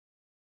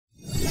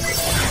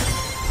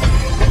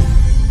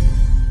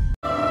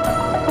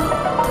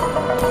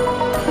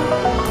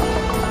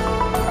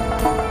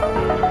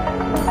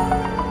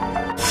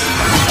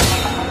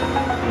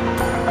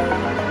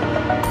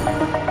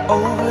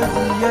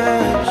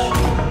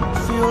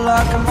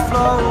like I'm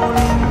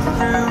floating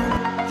through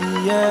the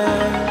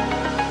air.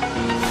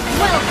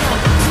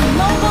 Welcome to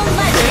Mobile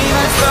Pain I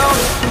Legends! felt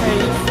is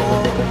paid for,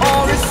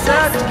 all is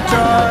said and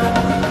done.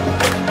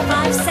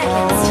 5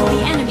 seconds till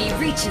the enemy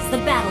reaches the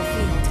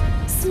battlefield.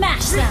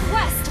 Smash them!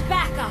 Request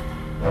backup!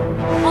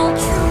 All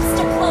troops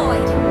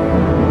deployed!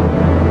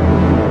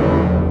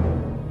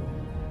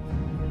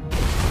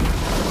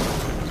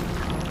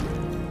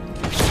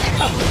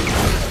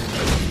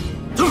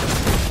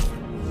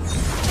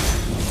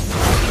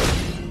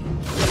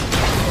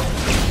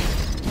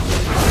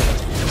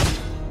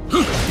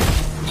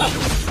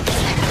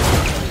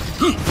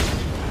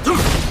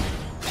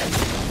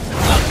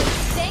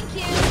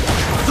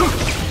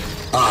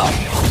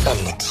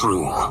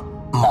 True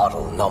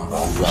model number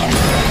 1.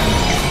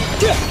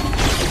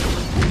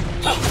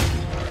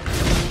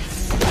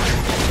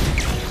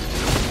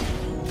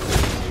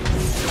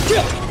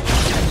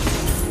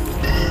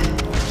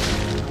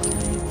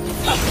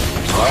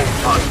 I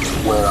fight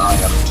where I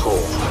am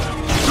told.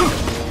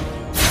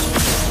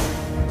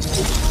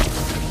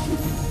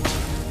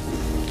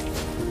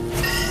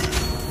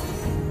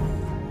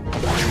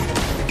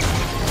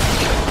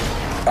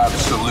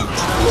 Absolute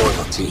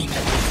loyalty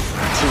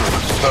to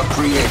the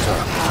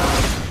Creator.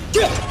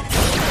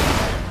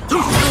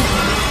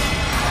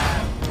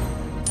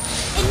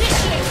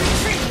 Initiate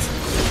retreat!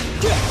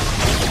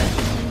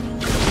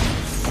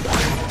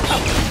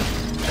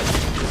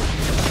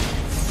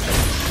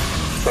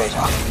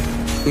 Beta,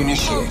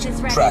 initiate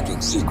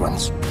tracking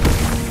sequence.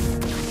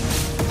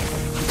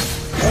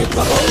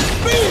 Blood!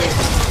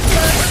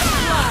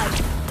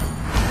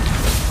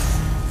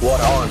 What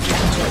are you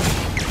doing?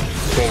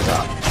 Beta.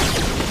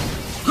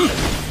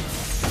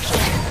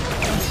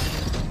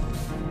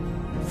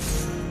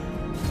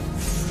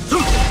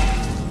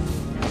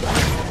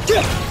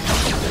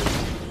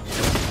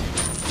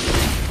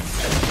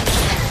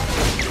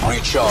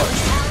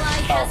 Recharge.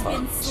 Alpha,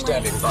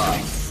 standing by.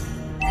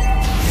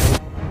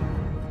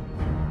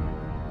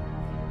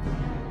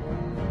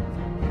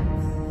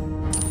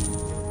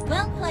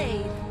 Well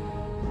played.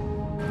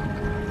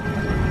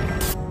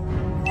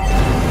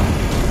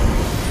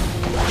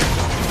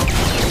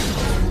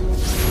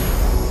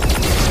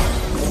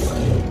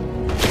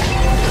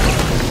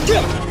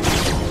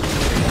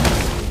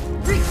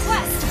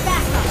 Request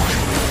backup.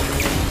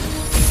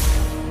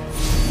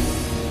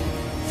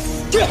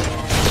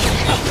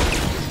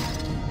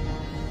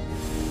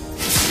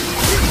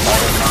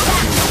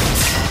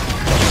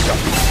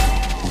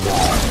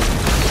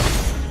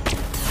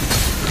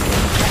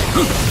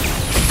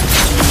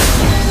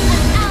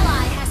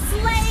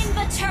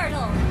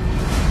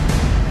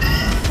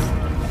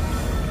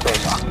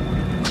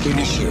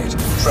 Initiate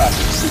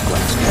tracking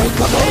sequence.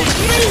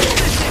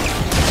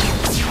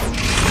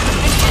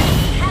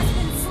 Has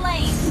been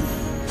slain.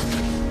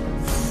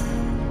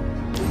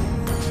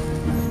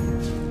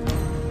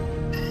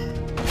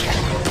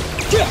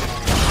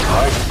 I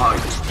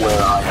fight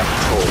where I am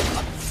told.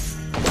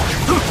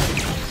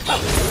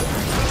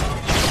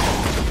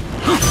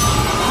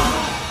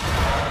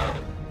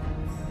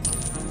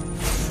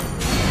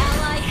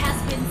 Ally has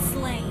been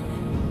slain.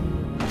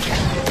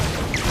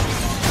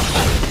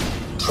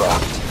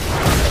 Trapped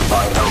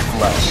by no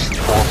flesh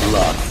or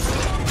blood.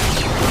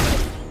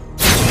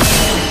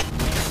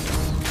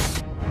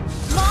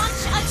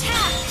 Launch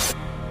attack!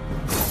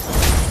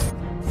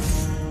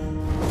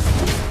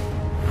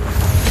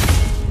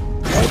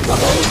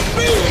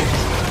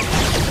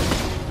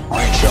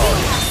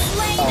 Recharge.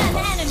 Slain an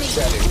enemy!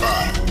 Standing by.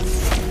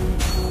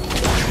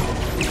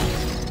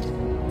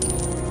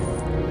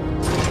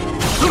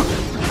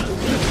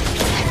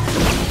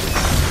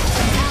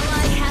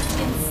 Ally has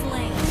been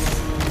slain.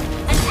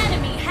 An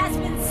enemy has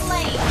been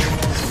slain.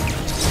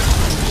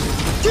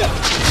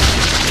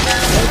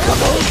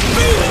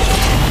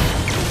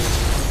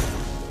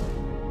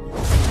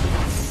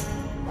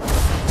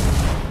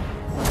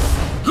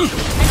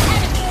 An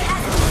enemy has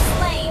been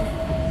slain.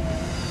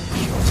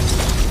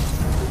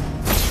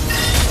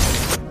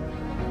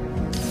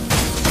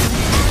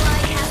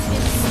 Ally has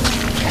been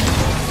slain.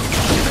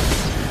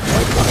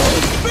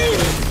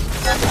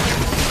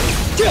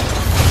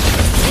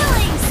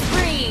 Killing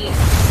spree!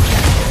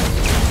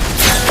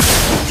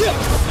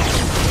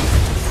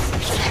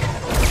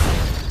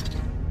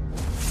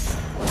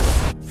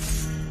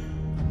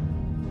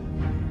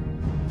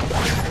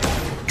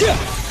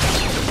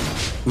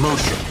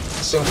 Motion.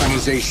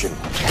 Synchronization.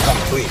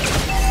 Complete.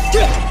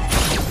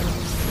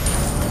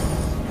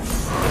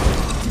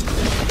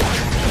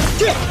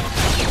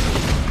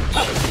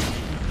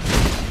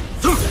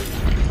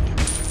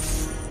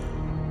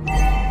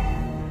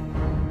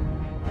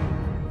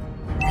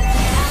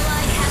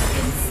 Ally has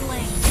been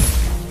slain.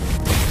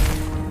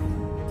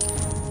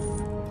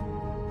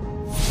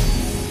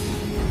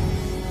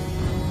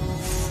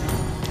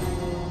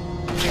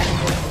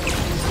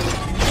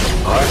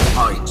 I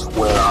fight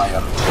where I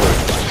am told.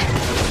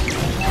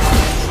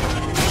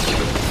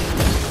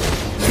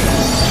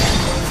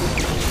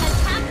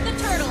 Attack the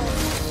turtle!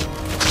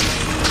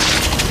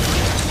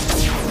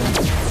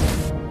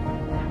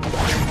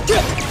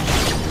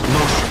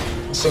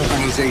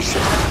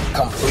 Synchronization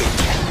complete.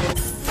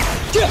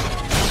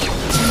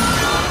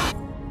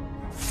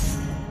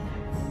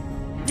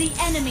 The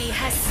enemy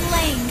has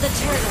slain the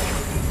turtle.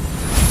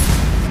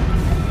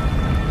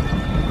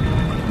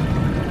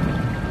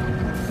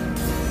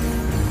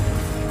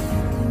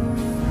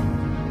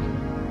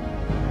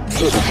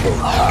 Critical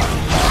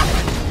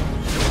harm.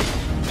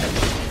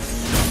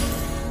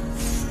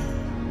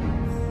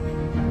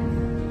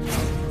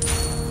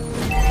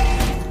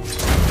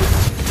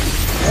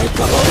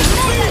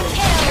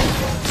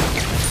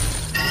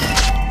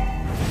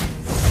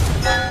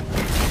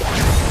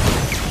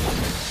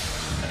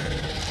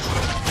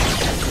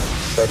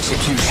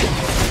 Execution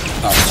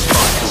on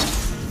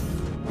spot.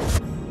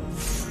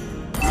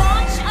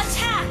 Launch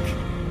attack!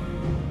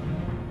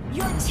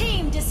 Your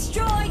team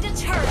destroyed a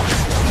turret.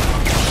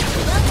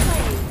 Well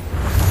played.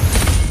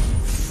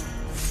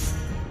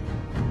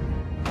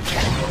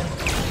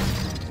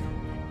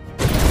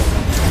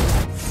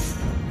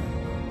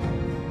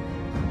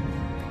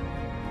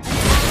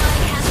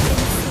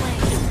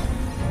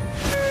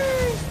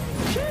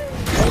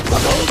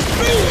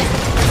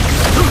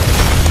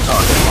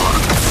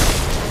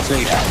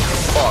 Zeta,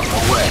 on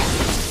the way.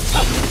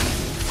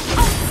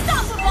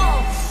 Unstoppable!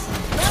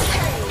 Well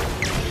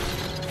played.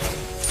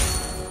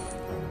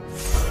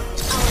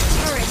 Our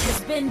turret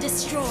has been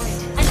destroyed.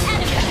 An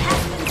enemy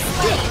has been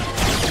slain.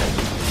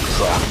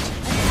 Trapped.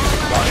 An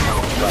ally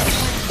Final has price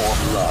for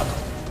blood.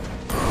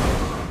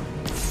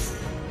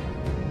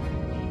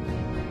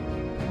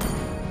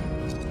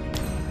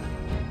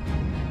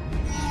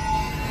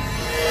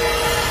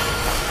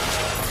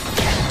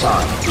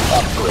 Time to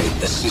upgrade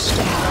the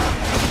system.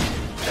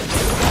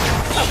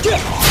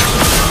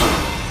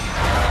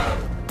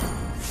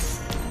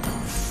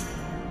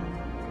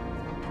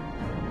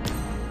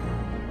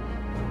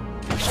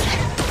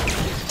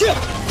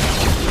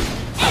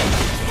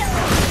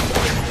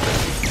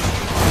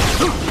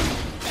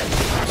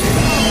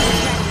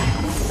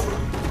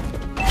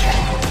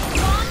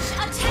 Launch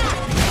attack!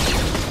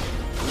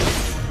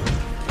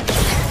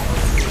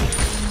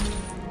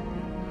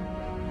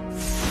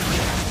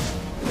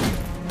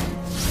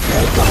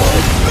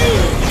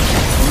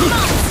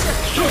 Monster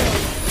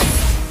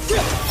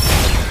kill!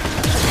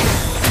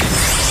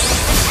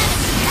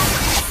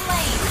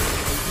 Slain!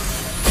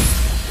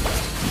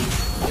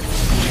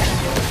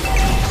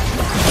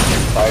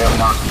 I am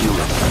not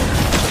human,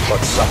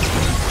 but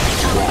something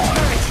Our wrong.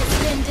 turret has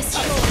been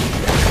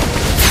destroyed.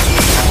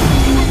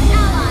 An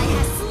ally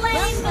has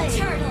slain the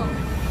turtle.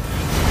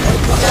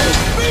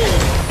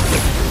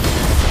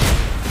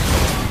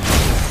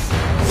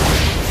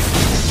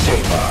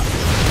 Saber.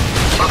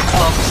 A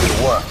clumsy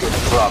work in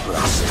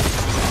progress.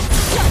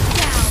 Shut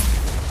down.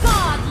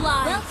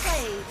 Godlike. Well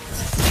played.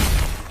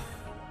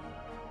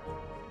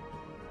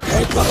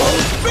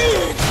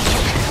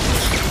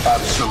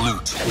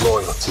 Absolute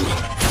loyalty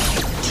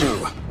to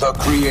the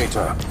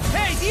Creator.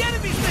 Hey, the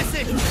enemy's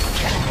missing!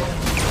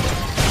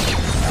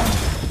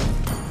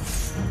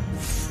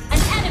 An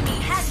enemy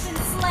has been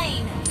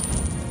slain.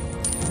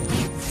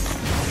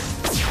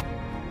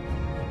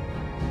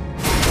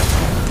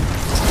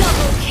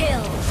 Double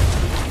kill.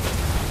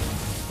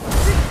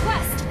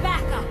 Request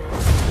backup.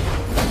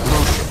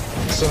 Motion.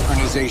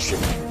 Synchronization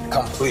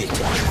complete.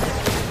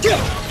 Your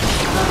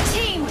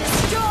team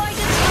destroyed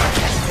a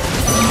turret.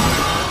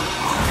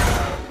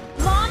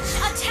 Launch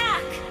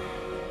attack.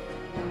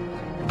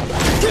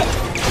 Your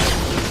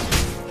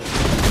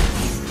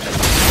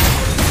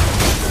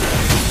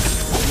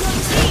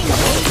team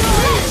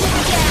destroyed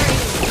legendary.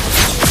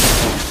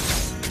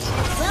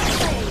 Well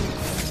played.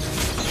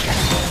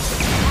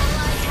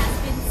 Ally has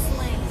been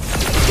slain.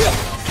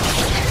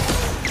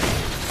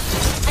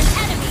 An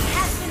enemy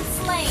has been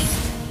slain.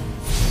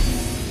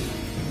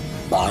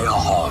 By a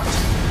heart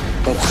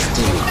of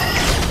steel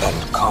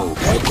and cold.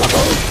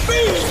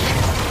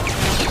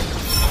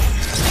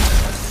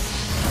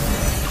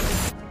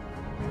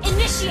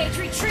 Initiate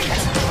retreat.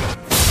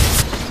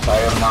 I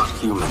am not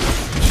human.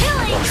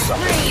 Killing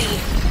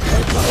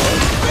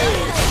spree.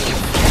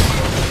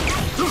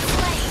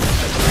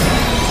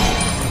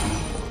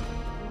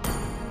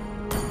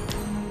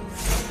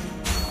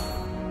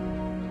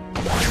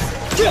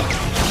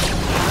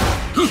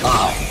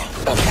 I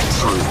am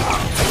true.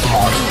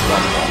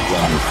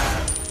 MARKSMAN.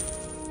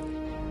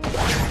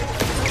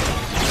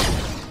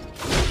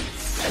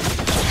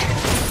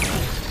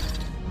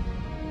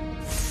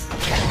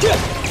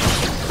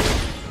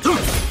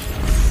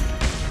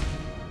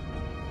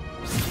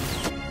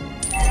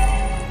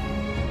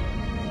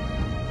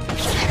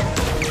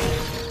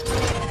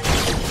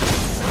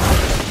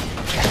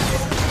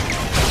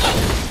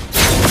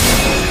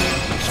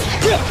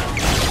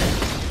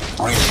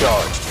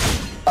 Recharged.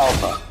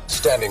 Alpha,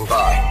 standing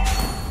by.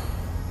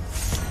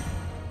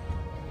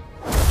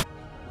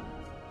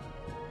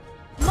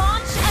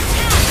 Launch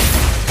attack.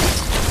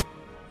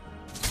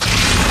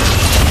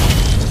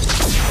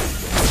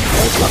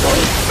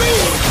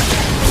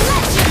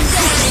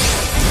 Legendary.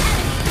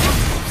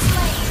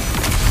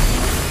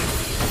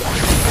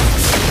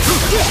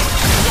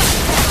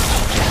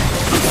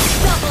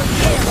 Double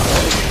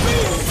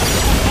kill.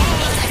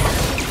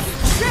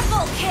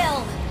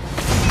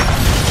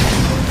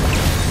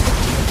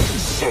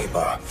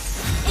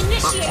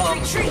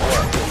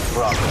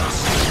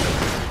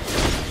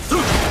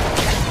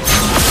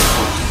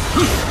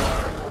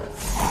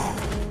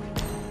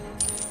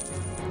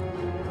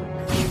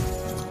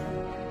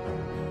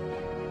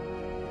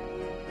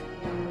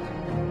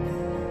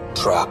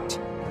 Trapped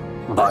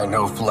by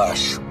no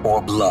flesh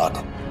or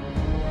blood.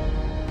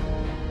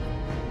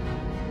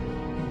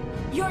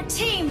 Your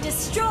team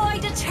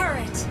destroyed a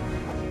turret.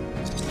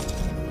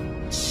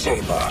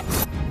 Saber.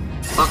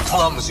 A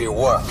clumsy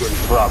work in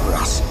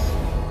progress.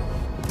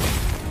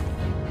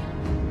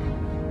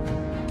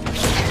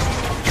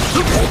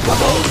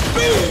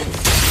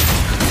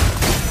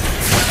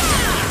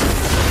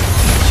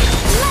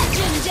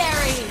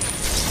 Legendary!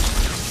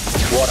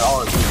 What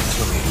are you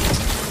to me?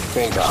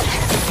 Vega?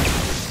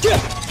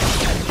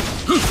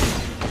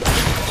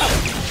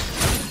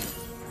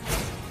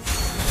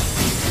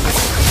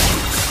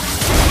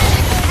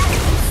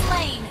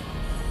 Slain.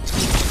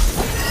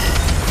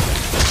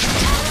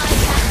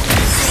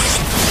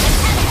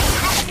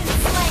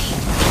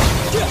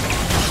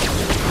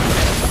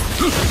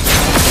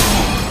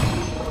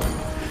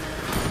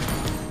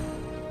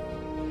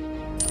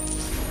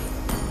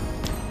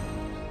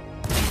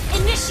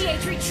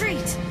 Initiate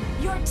retreat!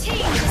 Your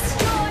team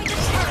destroyed a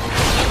turret!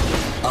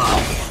 I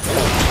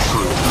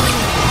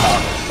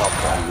am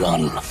number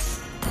one.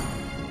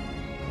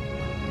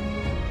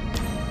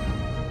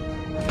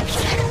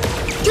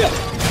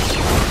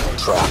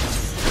 Trapped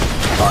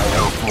by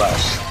no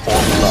flesh or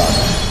blood.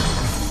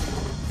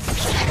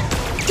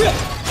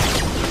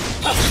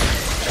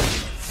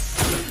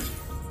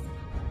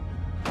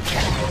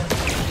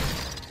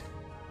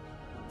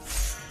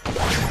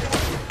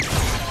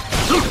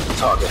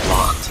 Target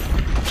locked.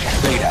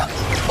 Beta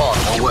on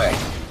the way.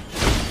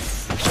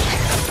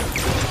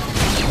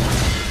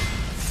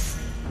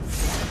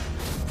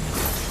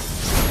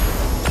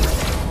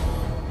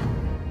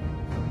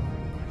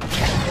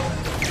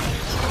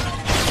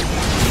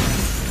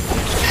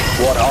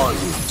 What are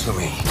you to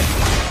me?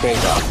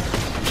 Beta.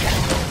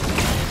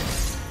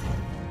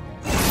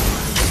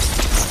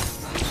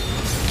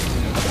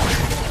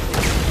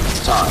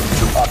 Time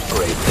to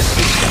upgrade the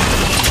system.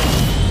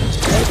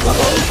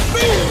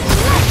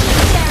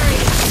 Legendary!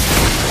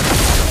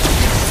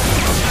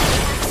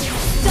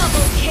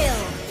 Double kill!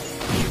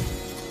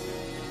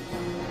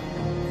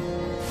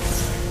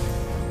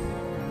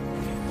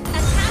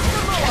 Attack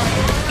the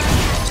Lord!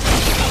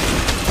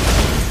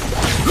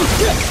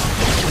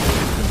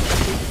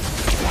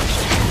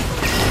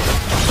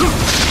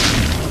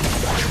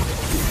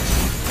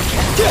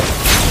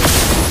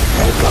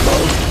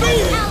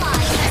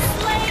 Ally has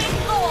slain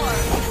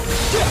Lord!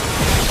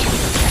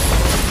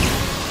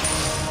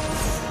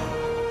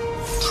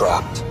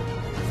 Trapped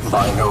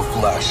by no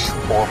flesh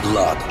or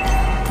blood.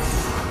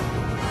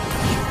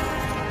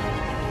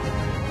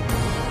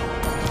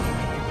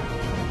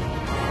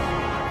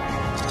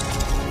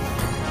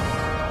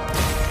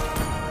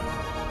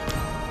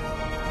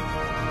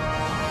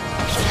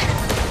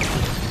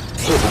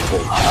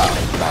 Pivotal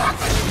hand back.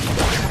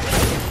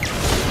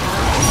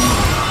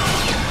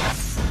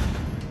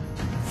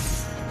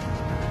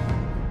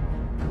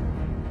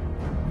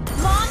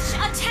 Launch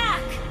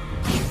attack!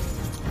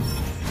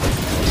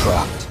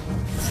 Trapped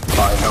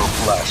by no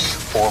flesh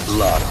or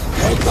blood.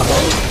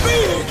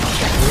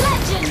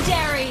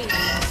 Legendary!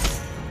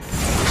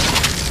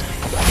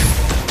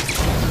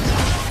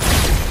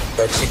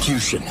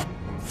 Execution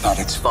at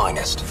its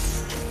finest.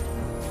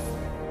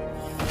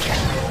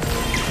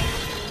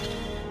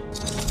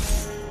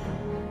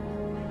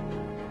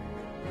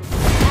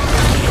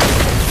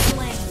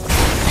 Slain. An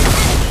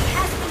enemy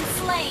has been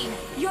slain.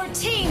 Your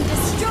team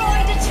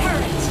destroyed a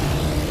turret.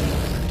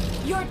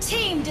 Your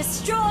team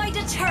destroyed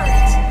a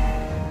turret.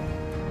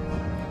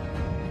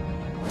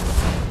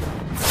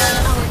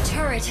 Our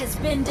turret has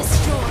been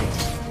destroyed.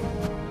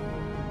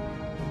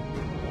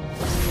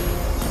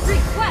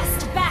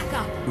 Request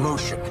backup.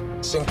 Motion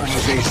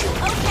synchronization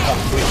Okay.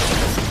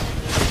 complete.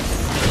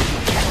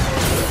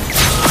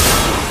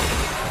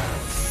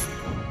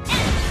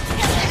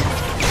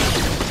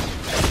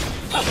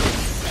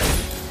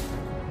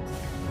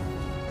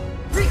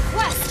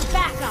 Request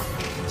backup.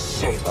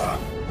 Saber.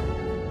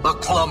 A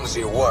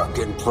clumsy work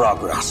in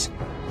progress.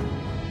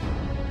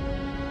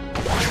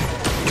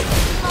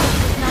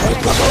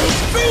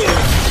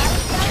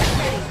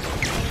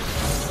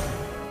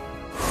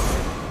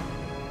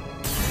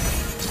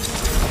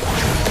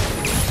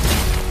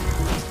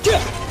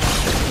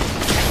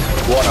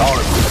 What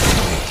are you to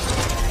me?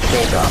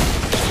 Vega?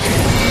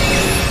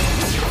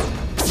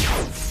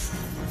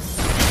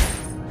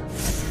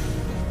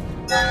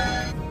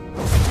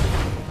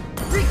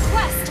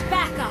 Request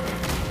backup.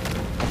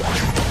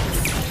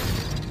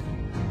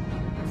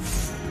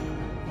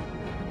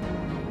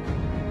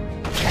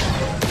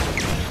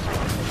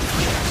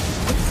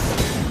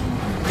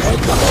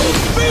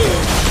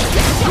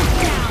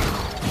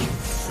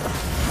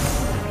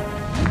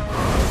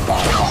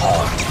 My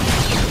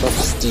heart of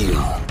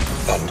steel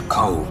and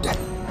cold.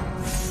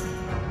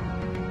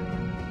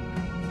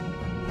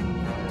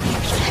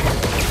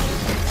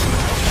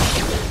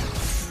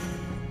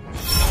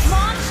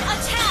 Launch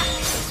attack.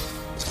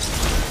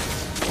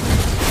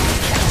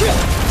 An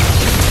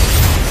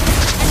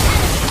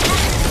enemy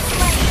has been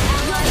slain.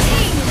 Your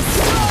team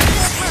destroyed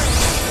a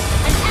turret.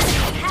 An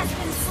enemy has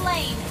been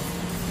slain.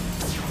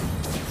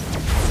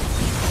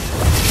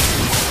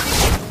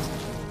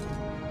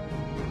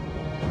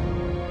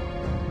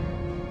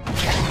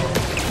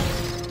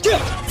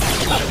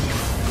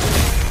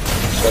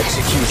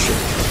 Execution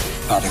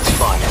at its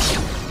finest.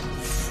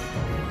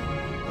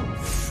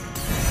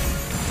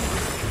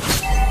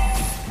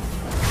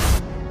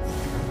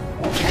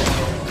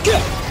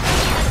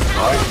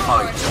 I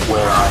fight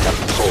where I am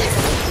told.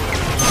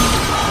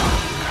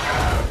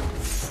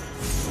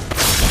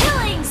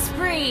 Killing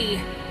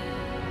spree!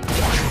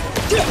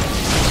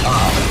 I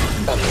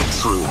am the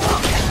true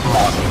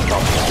modern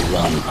of the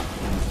run.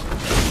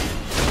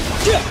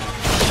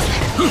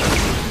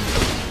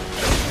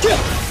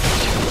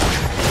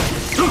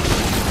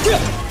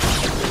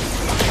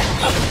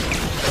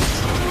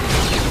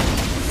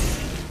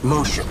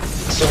 Motion,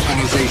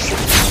 synchronization,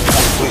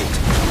 complete.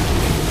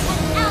 An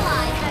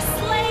ally has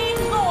slain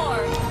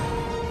Lord!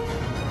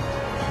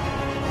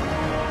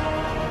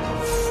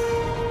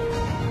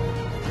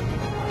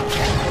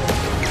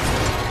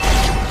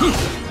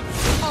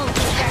 Ult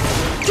is ready.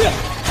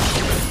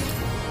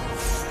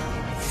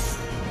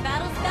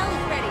 Battle spell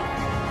is ready.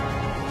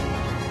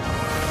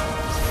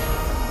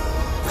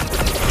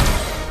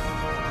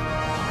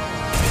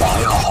 By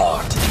a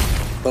heart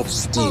of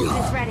steel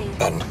Ult is ready.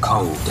 and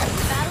code.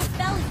 Battle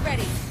spell is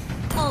ready.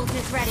 Ult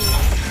is ready.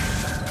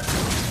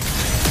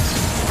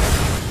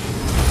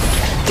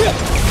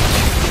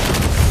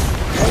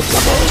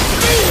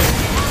 Impeccable.